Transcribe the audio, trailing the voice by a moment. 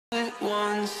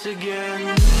once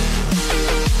again.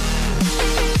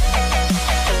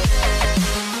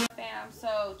 Fam,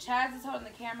 so Chaz is holding the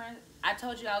camera. I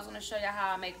told you I was going to show you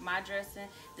how I make my dressing.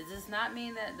 This does not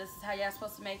mean that this is how y'all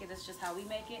supposed to make it. This is just how we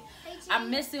make it. I'm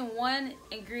missing one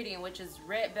ingredient, which is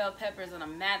red bell peppers, and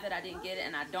I'm mad that I didn't get it,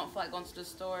 and I don't feel like going to the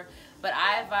store. But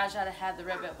I advise y'all to have the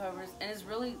red bell peppers, and it's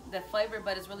really the flavor,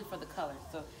 but it's really for the color.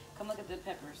 So come look at the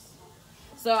peppers.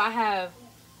 So I have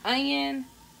onion,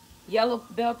 yellow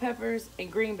bell peppers,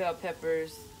 and green bell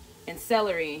peppers, and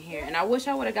celery in here. And I wish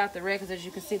I would have got the red, because as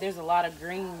you can see, there's a lot of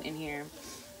green in here.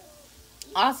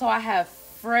 Also, I have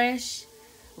fresh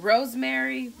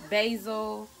rosemary,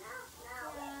 basil,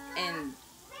 and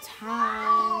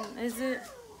thyme. Is it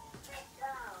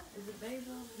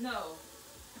basil? No.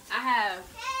 I have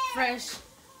fresh.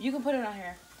 You can put it on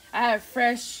here. I have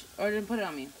fresh, or then put it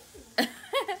on me.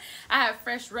 I have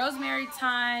fresh rosemary,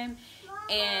 thyme,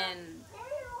 and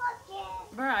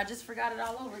bruh, I just forgot it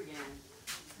all over again.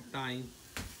 Thyme.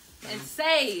 And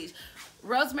sage.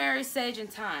 Rosemary, sage,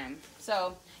 and thyme.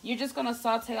 So you're just gonna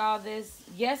saute all this.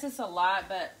 Yes, it's a lot,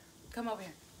 but come over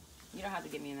here. You don't have to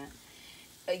get me in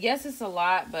that. Yes, it's a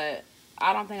lot, but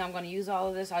I don't think I'm gonna use all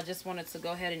of this. I just wanted to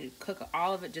go ahead and cook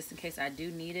all of it just in case I do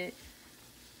need it.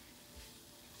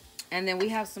 And then we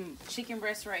have some chicken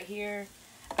breasts right here.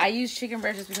 I use chicken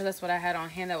breasts just because that's what I had on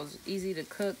hand that was easy to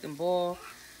cook and boil.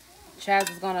 Chaz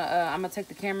is gonna, I'm gonna take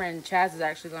the camera, and Chaz is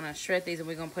actually gonna shred these, and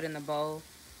we're gonna put in the bowl.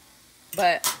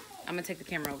 But I'm gonna take the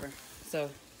camera over. So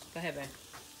go ahead, babe.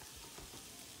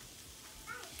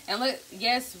 And look,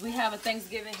 yes, we have a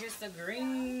Thanksgiving. Here's the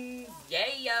greens. Yeah,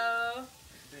 yo.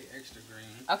 They extra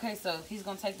green. Okay, so he's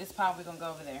gonna take this pot. We're gonna go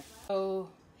over there. So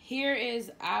here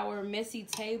is our messy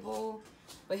table.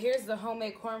 But here's the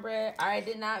homemade cornbread. I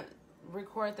did not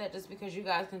record that just because you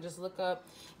guys can just look up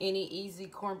any easy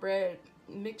cornbread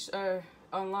mixture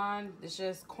online. It's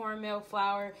just cornmeal,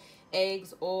 flour,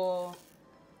 eggs, oil,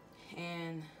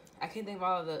 and I can't think of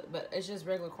all of the, but it's just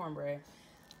regular cornbread.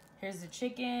 Here's the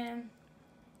chicken,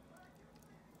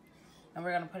 and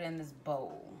we're gonna put it in this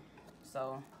bowl.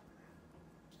 So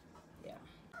yeah.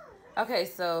 Okay,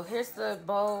 so here's the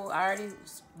bowl. I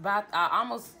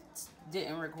almost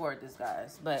didn't record this,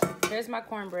 guys, but here's my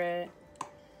cornbread.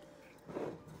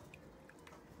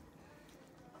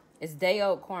 It's day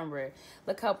old cornbread.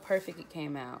 Look how perfect it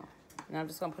came out. Now I'm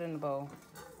just gonna put it in the bowl.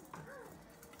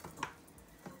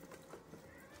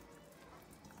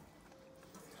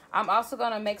 I'm also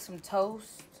gonna make some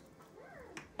toast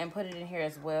and put it in here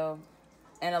as well,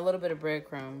 and a little bit of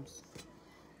breadcrumbs.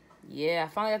 Yeah,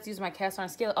 I finally got to use my cast iron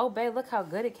skillet. Oh, babe, look how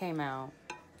good it came out.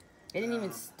 It didn't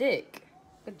even stick.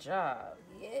 Good job.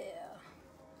 Yeah.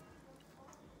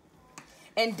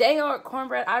 And day old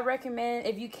cornbread, I recommend,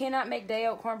 if you cannot make day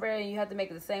old cornbread and you have to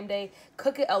make it the same day,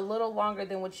 cook it a little longer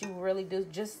than what you really do,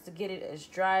 just to get it as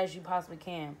dry as you possibly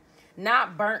can.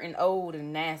 Not burnt and old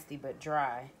and nasty, but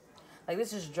dry. Like,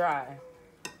 this is dry.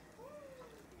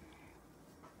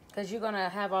 Because you're going to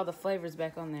have all the flavors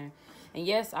back on there. And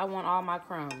yes, I want all my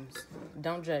crumbs.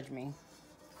 Don't judge me.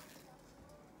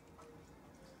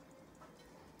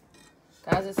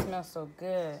 Guys, it smells so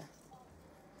good.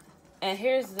 And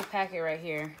here's the packet right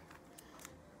here.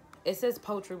 It says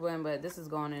poultry blend, but this is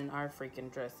going in our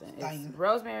freaking dressing. It's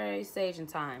rosemary, sage, and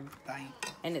thyme.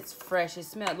 And it's fresh. It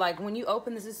smells like, when you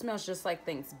open this, it smells just like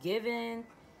Thanksgiving.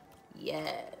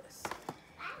 Yes.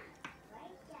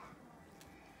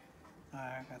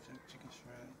 Alright, I got the chicken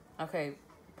shred. Okay,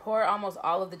 pour almost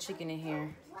all of the chicken in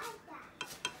here.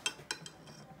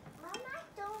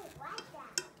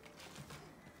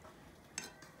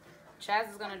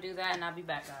 Chaz is gonna do that, and I'll be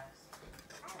back, guys.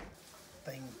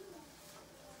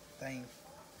 Thing.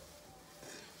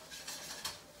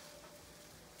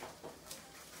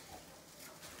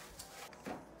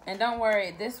 And don't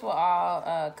worry, this will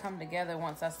all come together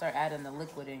once I start adding the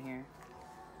liquid in here.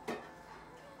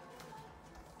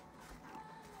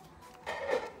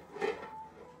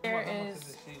 Here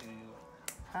is,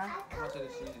 huh? How much of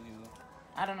the seasoning you?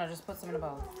 I don't know, just put some in the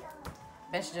bowl.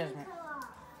 Best judgment.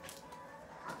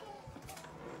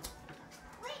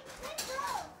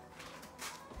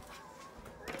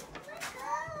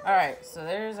 Alright, so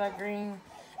there's our green.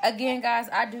 Again, guys,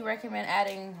 I do recommend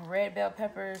adding red bell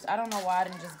peppers. I don't know why I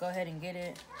didn't just go ahead and get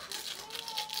it.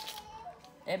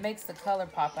 It makes the color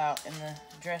pop out in the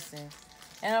dressing.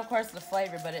 And of course the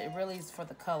flavor, but it really is for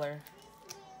the color.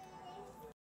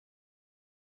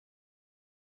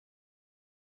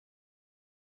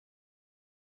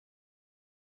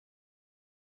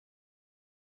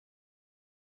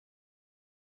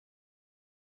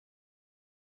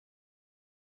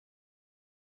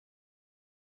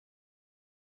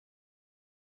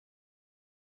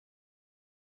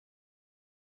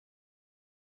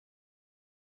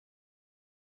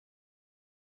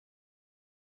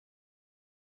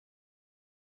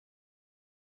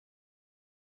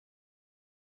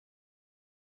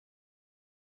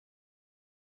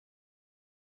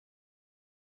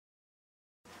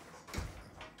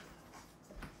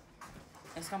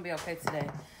 It's gonna be okay today.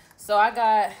 So I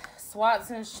got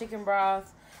Swatson's chicken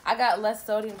broth. I got less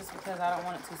sodium just because I don't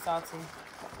want it too salty.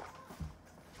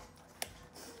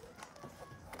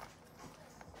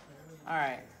 All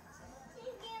right.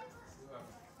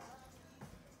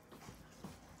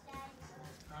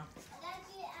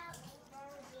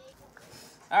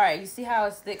 All right, you see how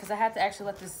it's thick? Because I had to actually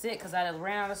let this sit because I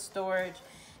ran out of storage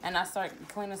and I started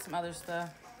cleaning some other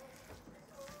stuff.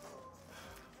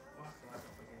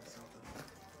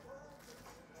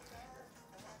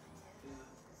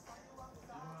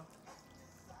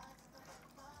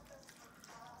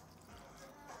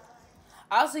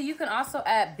 Also, you can also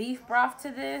add beef broth to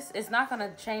this. It's not going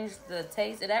to change the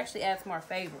taste. It actually adds more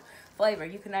flavor.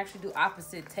 You can actually do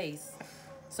opposite tastes.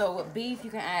 So with beef, you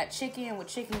can add chicken. With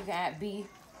chicken, you can add beef.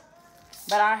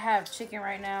 But I have chicken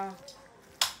right now.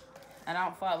 And I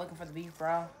don't feel like looking for the beef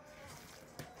broth.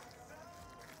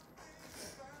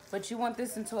 But you want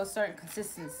this into a certain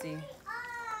consistency.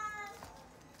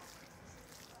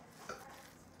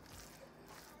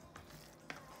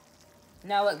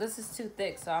 Now look, this is too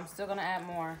thick, so I'm still gonna add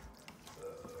more.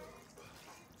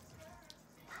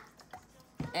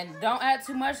 And don't add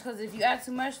too much, because if you add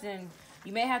too much, then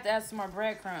you may have to add some more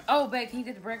breadcrumbs. Oh, babe, can you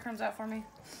get the breadcrumbs out for me?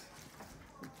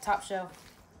 Top shelf.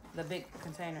 The big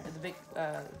container. The big,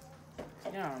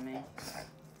 you know what I mean.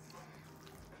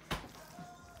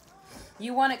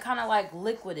 You want it kind of like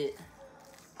liquided.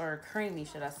 Or creamy,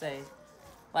 should I say.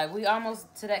 Like, we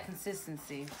almost to that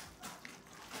consistency.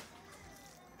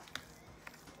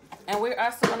 And we're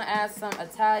also going to add some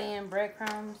Italian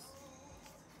breadcrumbs.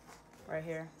 Right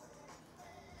here.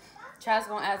 Chad's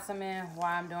going to add some in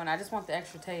while I'm doing it. I just want the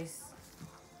extra taste.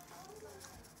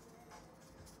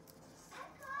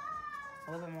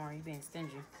 A little bit more. You're being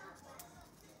stingy.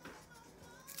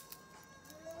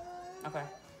 Okay.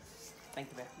 Thank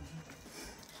you, babe.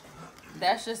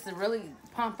 That's just to really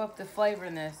pump up the flavor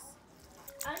in this.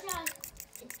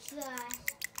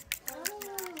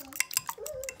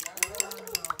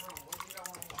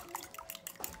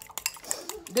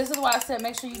 This is why I said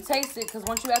make sure you taste it, because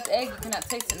once you add the egg, you cannot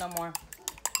taste it no more.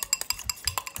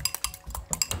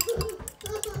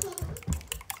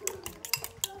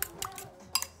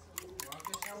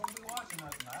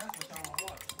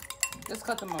 Just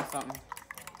cut them on something.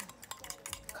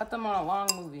 Cut them on a long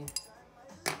movie.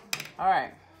 All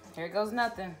right, here goes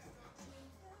nothing.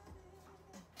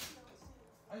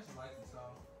 I just like the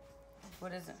song.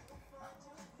 What is it?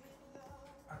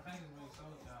 I think it's really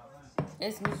soul child.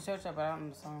 It's New Church, but I don't know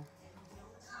the song.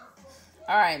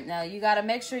 All right, now you got to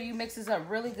make sure you mix this up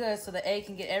really good so the egg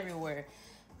can get everywhere.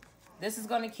 This is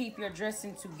going to keep your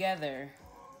dressing together.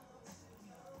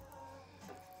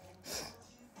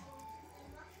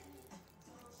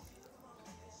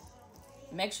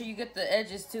 Make sure you get the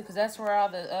edges too, because that's where all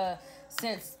the,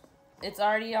 since it's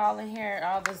already all in here,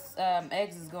 all this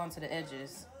eggs is going to the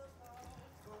edges.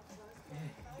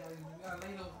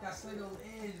 You gotta slay those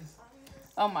edges.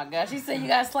 Oh my gosh, she said you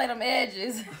gotta slay them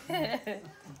edges.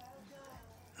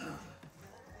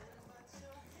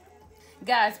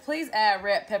 Guys, please add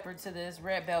red pepper to this,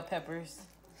 red bell peppers,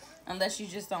 unless you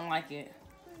just don't like it.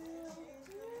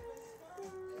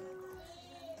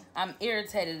 I'm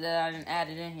irritated that I didn't add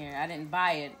it in here. I didn't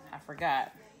buy it. I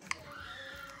forgot.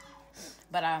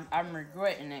 But I'm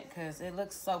regretting it because it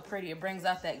looks so pretty. It brings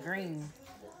out that green.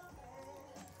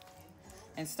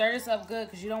 And stir this up good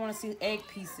because you don't want to see egg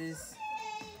pieces.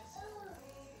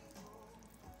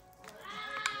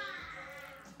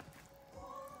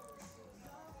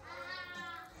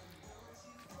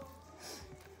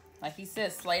 Like he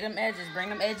said, slay them edges. Bring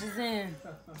them edges in.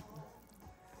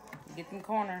 Get them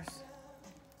corners.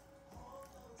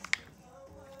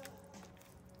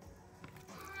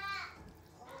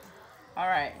 All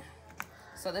right,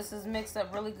 so this is mixed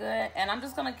up really good, and I'm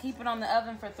just gonna keep it on the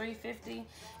oven for 350.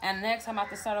 And next I'm about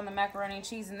to start on the macaroni and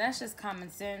cheese, and that's just common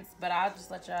sense, but I'll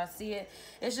just let y'all see it.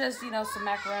 It's just, you know, some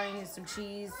macaroni, some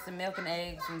cheese, some milk and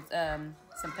eggs, and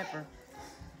some pepper.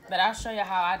 But I'll show you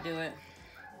how I do it.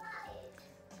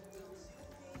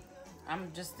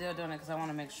 I'm just still doing it because I want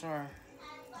to make sure.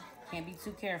 Can't be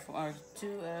too careful or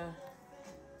too.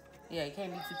 Yeah, you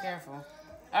can't be too careful.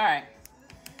 All right.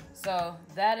 So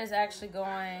that is actually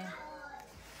going,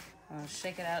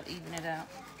 shake it out, even it out.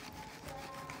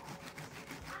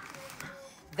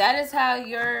 That is how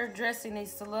your dressing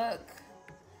needs to look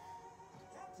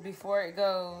before it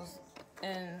goes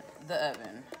in the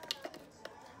oven.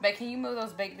 Babe, can you move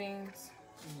those baked beans?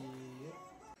 Yeah.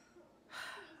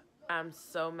 I'm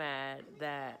so mad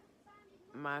that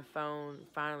my phone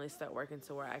finally started working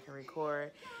to where I can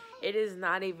record. It is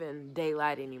not even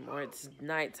daylight anymore. It's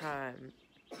nighttime.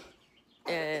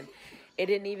 And It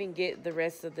didn't even get the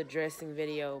rest of the dressing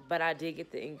video, but I did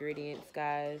get the ingredients,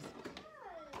 guys.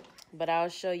 But I'll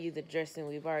show you the dressing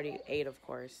we've already ate, of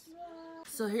course.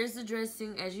 So here's the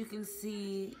dressing. As you can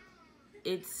see,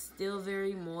 it's still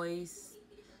very moist.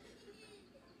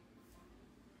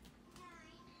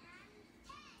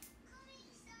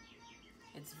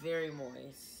 It's very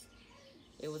moist.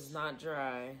 It was not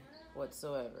dry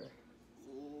whatsoever.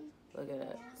 Look at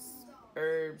that.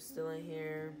 Herbs still in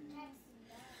here.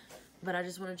 But I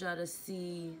just wanted y'all to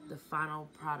see the final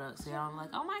product. So y'all like,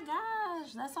 oh my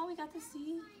gosh, that's all we got to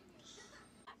see.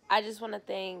 I just want to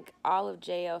thank all of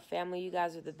JL family. You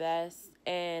guys are the best.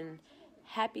 And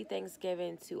happy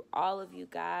Thanksgiving to all of you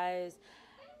guys.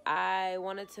 I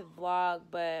wanted to vlog,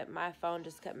 but my phone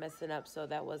just kept messing up, so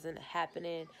that wasn't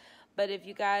happening. But if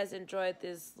you guys enjoyed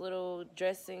this little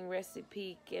dressing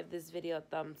recipe, give this video a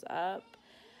thumbs up.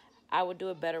 I will do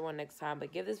a better one next time,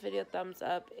 but give this video a thumbs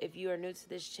up. If you are new to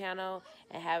this channel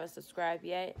and haven't subscribed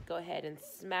yet, go ahead and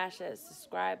smash that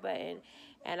subscribe button.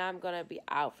 And I'm going to be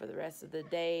out for the rest of the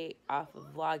day off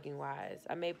of vlogging wise.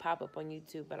 I may pop up on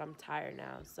YouTube, but I'm tired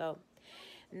now. So,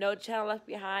 no channel left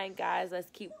behind, guys. Let's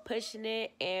keep pushing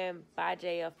it. And bye,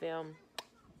 JL Film.